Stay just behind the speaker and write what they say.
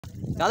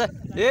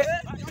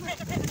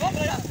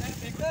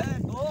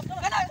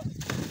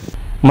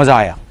मजा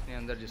आया।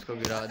 अंदर जिसको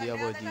गिरा दिया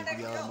वो जीत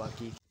गया और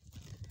बाकी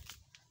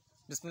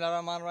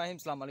बिस्मिल्लाहिर्रहमानिर्रहीम।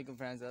 अस्सलाम वालेकुम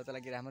फ्रेंड्स, अल्लाह ताला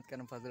की रहमत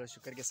करम फजल और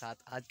शुक्र के साथ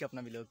आज का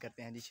अपना व्लॉग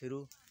करते हैं जी शुरू।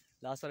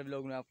 लास्ट वाले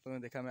व्लॉग में आप लोगों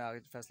ने देखा मैं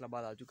आज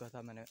फैसलाबाद आ चुका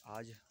था। मैंने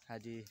आज है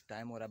जी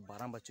टाइम हो रहा है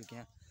 12 बज चुके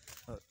हैं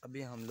और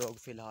अभी हम लोग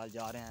फ़िलहाल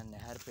जा रहे हैं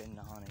नहर पे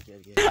नहाने के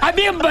लिए।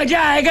 अभी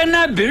मजा आएगा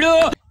ना भिड़ो।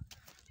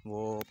 वो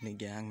अपनी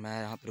गैंग, मैं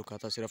यहाँ पे रुका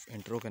था सिर्फ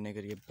इंट्रो करने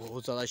के लिए।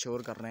 बहुत ज़्यादा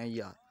शोर कर रहे हैं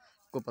यार,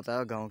 आपको पता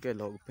है गाँव के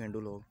लोग, पेंडू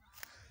लोग।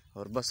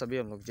 और बस अभी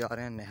हम लोग जा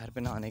रहे हैं नहर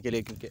पे नहाने के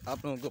लिए क्योंकि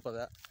आप लोगों को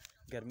पता है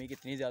गर्मी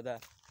कितनी ज़्यादा है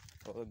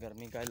और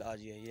गर्मी का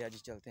इलाज यही है जी।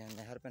 चलते हैं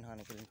नहर पे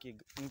नहाने के लिए।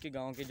 उनकी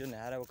गांव की जो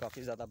नहर है वो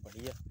काफ़ी ज़्यादा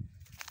बड़ी है,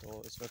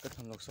 तो इस वक्त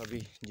हम लोग सभी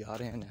जा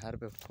रहे हैं नहर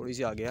पे। थोड़ी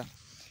सी आ गया,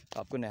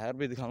 आपको नहर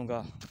भी दिखाऊंगा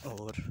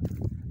और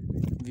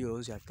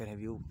व्यू चेक करें।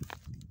 व्यू,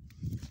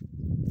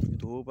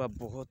 धूप है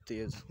बहुत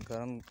तेज़,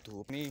 गर्म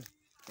धूप नहीं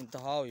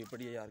इंतहा हुई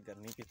पड़ी है यार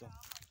गर्मी की। तो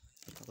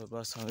और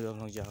बस हम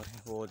लोग जा रहे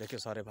हैं, वो देखे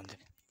सारे बंदे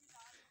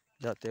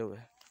जाते हुए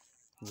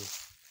जी।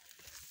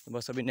 तो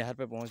बस अभी नहर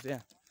पे पहुंचते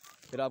हैं,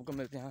 फिर आपको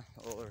मिलते हैं।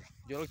 और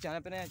जो लोग चैनल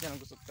पे नए हैं चैनल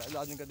को सब्सक्राइब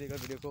लाजमी कर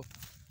दीजिएगा,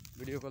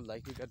 वीडियो को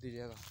लाइक भी कर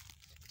दीजिएगा।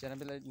 चैनल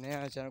पे नए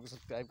हैं चैनल को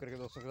सब्सक्राइब करके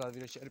दोस्तों के साथ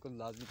वीडियो शेयर को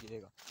लाजमी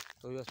कीजिएगा।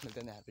 तो बस मिलते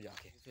हैं नहर पे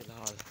जाके।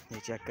 फिलहाल ये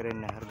चेक करें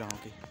नहर गाँव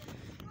की,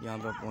 यहाँ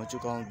पर पहुँच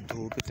चुका हूँ।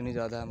 धूप इतनी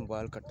ज़्यादा है,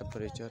 मोबाइल का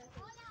टेम्परेचर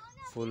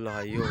फुल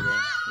हाई हो गया।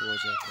 वो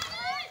चेक करें,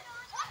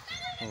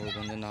 वो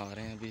बंदे नहा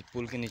रहे हैं। अभी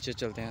पुल के नीचे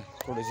चलते हैं,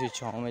 थोड़ी सी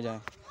छाँव में जाएँ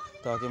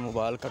ताकि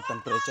मोबाइल का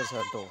टेम्परेचर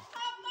सेट हो।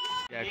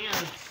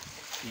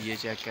 ये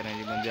चेक करें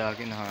जी, बंदे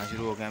आके नहाना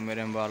शुरू हो गए।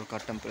 मेरे मोबाइल का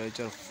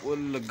टेम्परेचर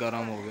फुल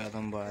गर्म हो गया था।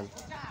 मोबाइल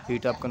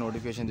हीट अप का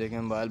नोटिफिकेशन देखे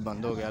मोबाइल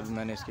बंद हो गया। अभी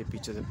मैंने इसके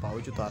पीछे से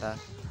पाउच उतारा है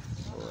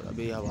और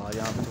अभी हवा,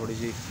 यहाँ पे थोड़ी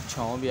सी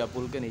छाँव भी है,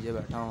 पुल के नीचे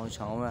बैठा हूँ,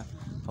 छाँव में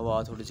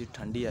हवा थोड़ी सी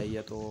ठंडी आई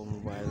है तो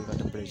मोबाइल का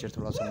टेम्परेचर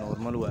थोड़ा सा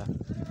नॉर्मल हुआ है।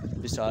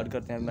 अभी स्टार्ट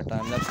करते हैं। मैं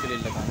टाइम लैप्स के लिए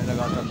लगाने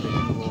लगा था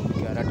लेकिन वो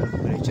कह रहा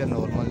टेम्परेचर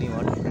नॉर्मल नहीं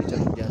हुआ। टेम्परेचर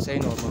जैसे ही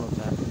नॉर्मल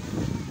होता है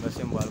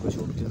वैसे मोबाइल को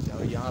छोड़ चलते हैं।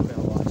 और यहाँ पर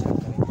हवा चेक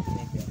करें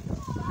कितनी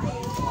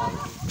प्यारी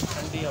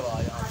ठंडी हवा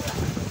यहाँ पे।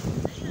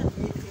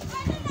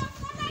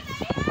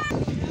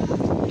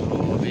 तो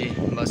अभी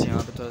बस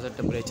यहाँ पे थोड़ा सा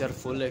टेम्परेचर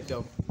फुल है, क्या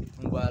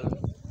मोबाइल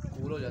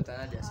कूल हो जाता है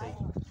ना, जैसे ही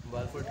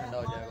मोबाइल फुल ठंडा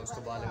हो जाएगा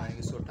उसको बाद लगाएंगे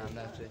इसको टाइम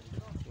लैप्स से,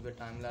 क्योंकि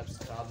टाइम लैप्स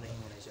ख़राब नहीं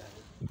होने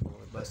चाहिए।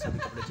 और बस अभी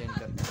कपड़े चेंज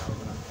करके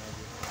बनाते हैं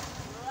जी,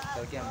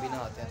 करके हम भी ना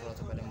आते हैं थोड़ा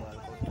सा पहले मोबाइल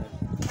को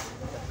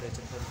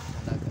टेम्परेचर पर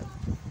ठंडा कर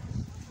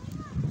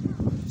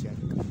चेक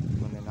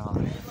मैंने नहा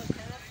रहे हैं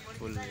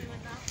फुल।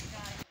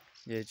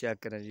 ये चेक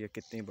करें जी, ये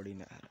कितनी बड़ी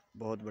नहर है,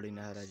 बहुत बड़ी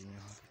नहर है जी।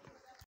 यहाँ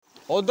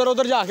उधर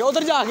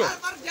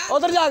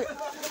जाके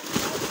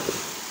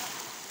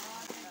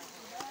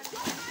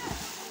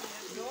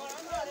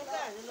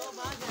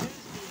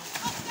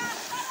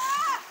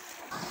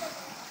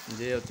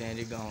ये होते हैं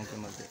जी गाँव के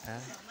मज़े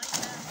हैं।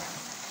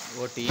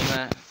 वो टीम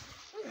है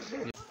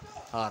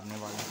हारने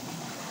वाली।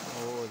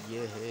 ओ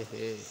ये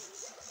है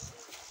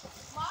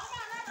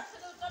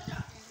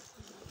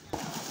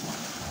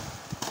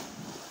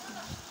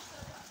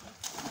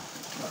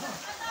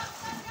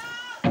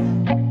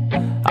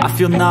I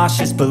feel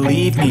nauseous,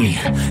 believe me.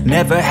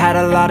 Never had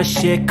a lot of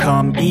shit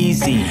come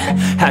easy.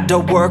 Had to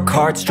work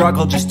hard,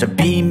 struggle just to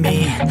be me.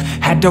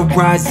 Had to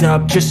rise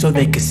up just so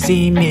they could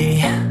see me.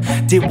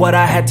 Did what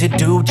I had to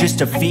do just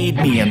to feed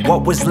me. And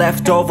what was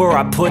left over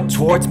I put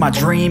towards my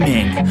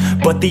dreaming.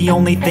 But the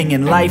only thing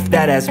in life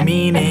that has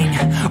meaning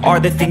are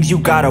the things you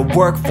gotta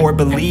work for,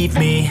 believe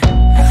me.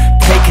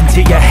 Take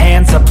into your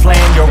hands a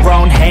plan, your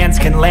own hands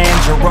can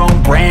land your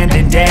own brand.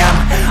 And damn,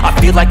 I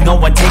feel like no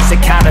one takes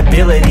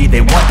accountability.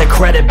 They want the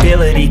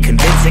credibility,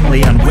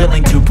 convincingly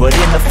unwilling to put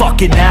in the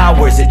fucking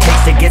hours it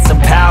takes to get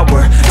some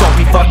power. Don't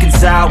be fucking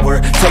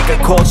sour, take a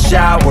cold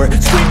shower,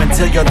 scream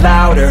until you're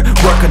louder,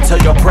 work until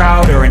you're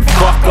prouder. And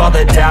fuck all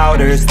the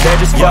doubters, they're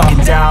just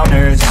fucking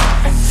downers.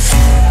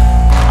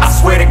 I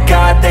swear to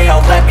God they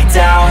all let me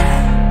down.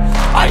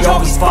 I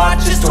always fought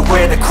just to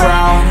wear the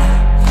crown.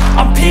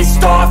 I'm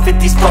pissed off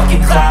at these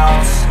fucking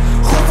clowns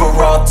who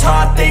were all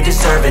taught they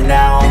deserve an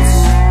ounce.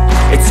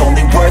 It's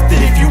only worth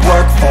it if you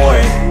work for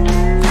it.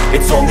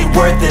 It's only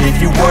worth it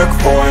if you work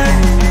for it.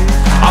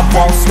 I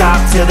won't stop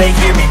till they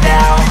hear me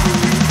now.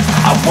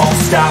 I won't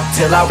stop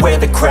till I wear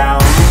the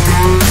crown.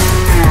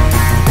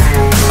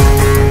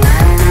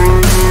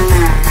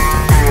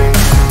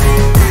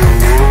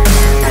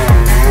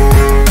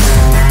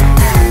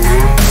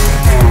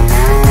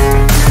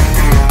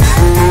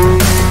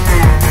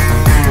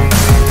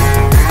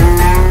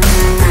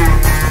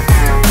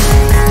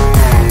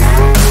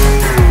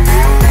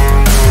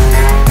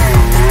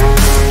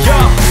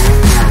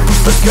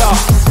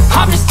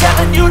 I'm just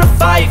telling you to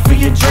fight for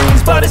your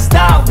dreams, but it's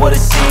not what it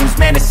seems.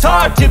 Man, it's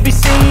hard to be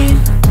seen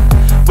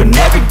when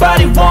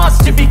everybody wants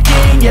to be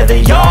king. Yeah,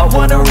 they all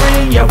wanna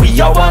ring, yeah,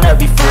 we all wanna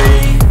be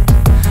free.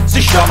 So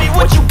show me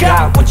what you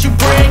got, what you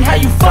bring, how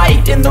you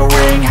fight in the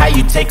ring, how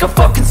you take a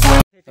fucking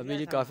swing. अभी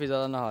जी काफ़ी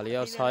ज़्यादा नहा लिया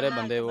और सारे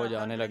बंदे वो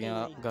जाने लगे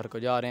हैं, घर को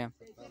जा रहे हैं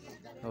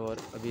और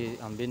अभी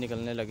हम भी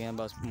निकलने लगे हैं।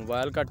 बस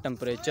मोबाइल का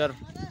टेम्परेचर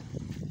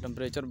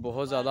टेम्परेचर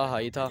बहुत ज़्यादा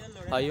हाई था।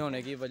 हाई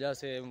होने की वजह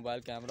से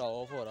मोबाइल कैमरा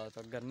ऑफ हो रहा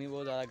था। गर्मी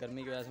बहुत ज़्यादा,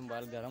 गर्मी की वजह से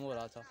मोबाइल गर्म हो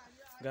रहा था।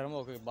 गर्म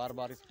होकर बार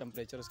बार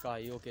टेम्परेचर उसका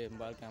हाई होकर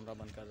मोबाइल कैमरा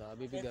बंद कर रहा।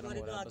 अभी भी गर्म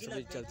हो रहा है। बस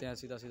अभी चलते हैं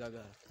सीधा सीधा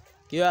घर।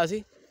 क्या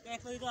ऐसी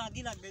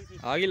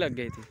आग ही लग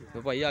गई थी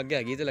तो भाई आगे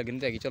हैगी तो लगनी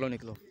तो चलो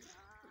निकलो।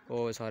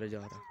 वो सारे जा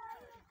रहे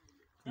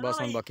बस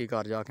हम बाकी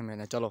घर जाके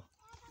मैंने चलो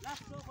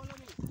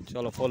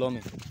फॉलो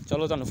में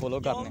चलो तुम फॉलो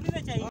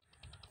करने जी।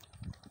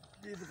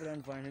 तो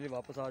फ्रेंड फाइनली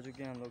वापस आ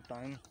चुके हैं हम लोग।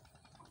 टाइम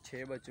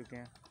 6 बज चुके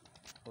हैं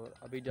और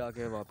अभी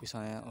जाके वापस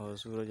आए हैं और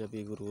सूरज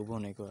अभी गुरूब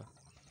होने को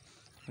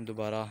है।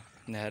 दोबारा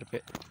नहर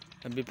पे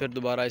अभी फिर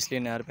दोबारा इसलिए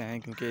नहर पे आए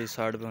क्योंकि इस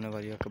साइड पे होने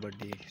वाली है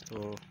कबड्डी।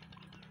 तो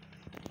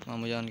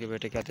मामू जान के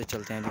बेटे कहते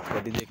चलते हैं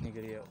कबड्डी देखने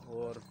के लिए।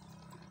 और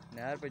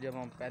नहर पे जब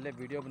हम पहले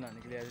वीडियो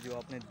बनाने के लिए आए जो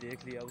आपने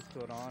देख लिया, उस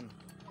दौरान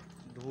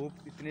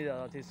धूप इतनी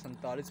ज़्यादा थी,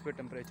 47 पे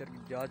टेम्परेचर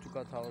जा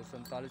चुका था और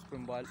 47 पे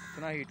मोबाइल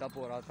इतना हीटअप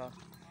हो रहा था।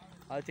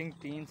 आई थिंक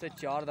 3 से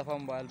 4 दफ़ा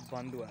मोबाइल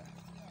बंद हुआ है,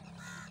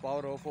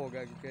 पावर ऑफ हो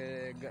गया क्योंकि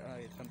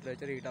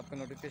टेम्परेचर हीटअप का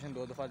नोटिफिकेशन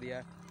 2 दफ़ा दिया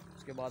है,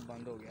 उसके बाद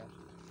बंद हो गया।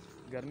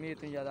 गर्मी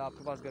इतनी ज़्यादा,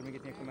 आपके पास गर्मी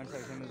कितनी कमेंट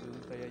सेक्शन में ज़रूर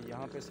बताइए।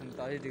 यहाँ पे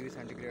 47 डिग्री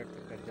सेंटीग्रेड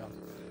तक कर जा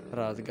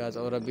रात गैस।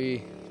 और अभी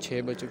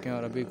 6 बज चुके हैं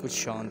और अभी कुछ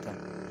शांत है।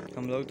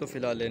 हम लोग तो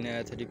फ़िलहाल लेने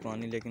आए थे जी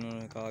पानी, लेकिन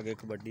उन्होंने कहा आगे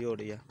कबड्डी हो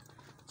रही है,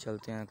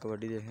 चलते हैं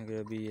कबड्डी देखने के।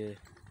 अभी ये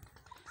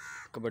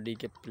कबड्डी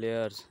के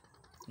प्लेयर्स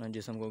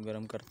जिस्म को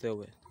गर्म करते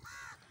हुए।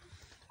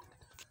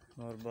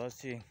 और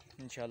बस जी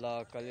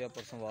इंशाल्लाह कल या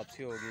परसों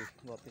वापसी होगी,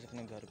 वापस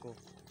अपने घर को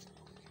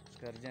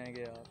घर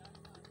जाएंगे यार।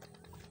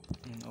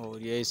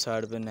 और ये इस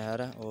साइड पे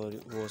नहर है और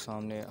वो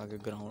सामने आगे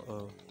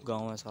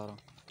गांव है सारा,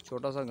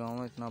 छोटा सा गांव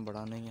है, इतना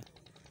बड़ा नहीं है।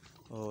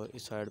 और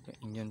इस साइड पे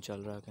इंजन चल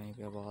रहा है, कहीं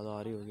पे आवाज़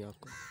आ रही होगी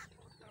आपको।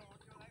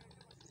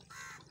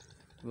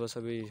 बस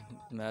अभी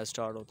मैच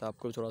स्टार्ट होता है,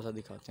 आपको भी थोड़ा सा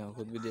दिखाते हैं,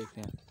 खुद भी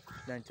देखते हैं,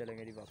 देन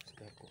चलेंगे जी वापस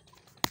घर को।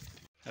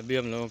 अभी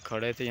हम लोग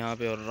खड़े थे यहाँ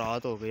पे और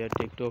रात हो गई है,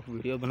 टिकटॉक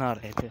वीडियो बना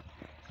रहे थे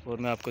और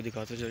मैं आपको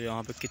दिखाता हूँ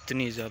यहाँ पे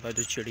कितनी ज़्यादा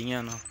जो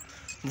चिड़ियाँ ना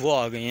वो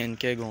आ गई हैं,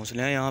 इनके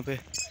घोंसले हैं यहाँ पे,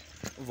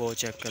 वो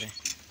चेक करें,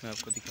 मैं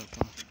आपको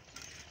दिखाता हूँ।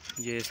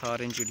 ये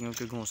सारे इन चिड़ियों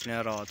के घोंसले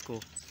हैं, रात को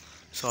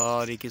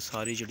सारी की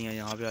सारी चिड़ियाँ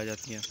यहाँ पे आ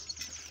जाती हैं।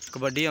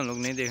 कबड्डी हम लोग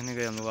नहीं देखने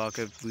गए, हम लोग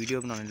आके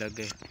वीडियो बनाने लग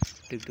गए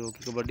टिकटॉक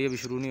की। कबड्डी अभी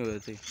शुरू नहीं हो रही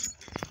थी।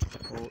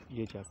 तो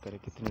ये चेक करें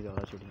कितनी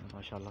ज़्यादा चिड़ियाँ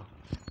माशाल्लाह।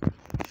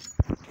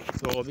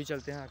 तो अभी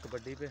चलते हैं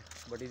कबड्डी पे,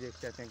 कबड्डी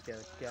देखते हैं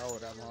क्या हो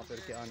रहा है वहाँ पर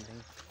क्या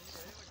नहीं।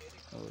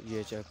 और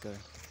ये चेक करें,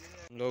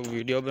 हम लोग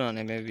वीडियो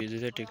बनाने में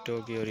बिजी थे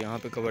टिकटॉक की और यहाँ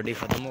पे कबड्डी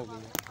ख़त्म हो गई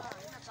है,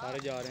 सारे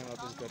जा रहे हैं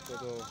वापस घर को।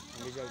 तो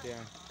हम भी चलते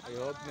हैं। आई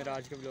होप मेरा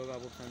आज का व्लॉग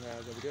आपको पसंद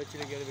आया। तो वीडियो अच्छी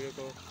लगी तो वीडियो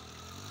को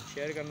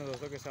शेयर करना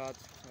दोस्तों के साथ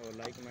और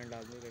लाइक कमेंट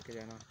लाजमी करके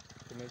जाना।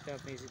 तो मिलते हैं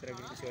अपनी इसी तरह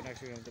की किसी और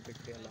नेक्स्ट वीडियो में।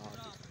 तो अल्लाह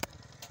हाफ़िज़।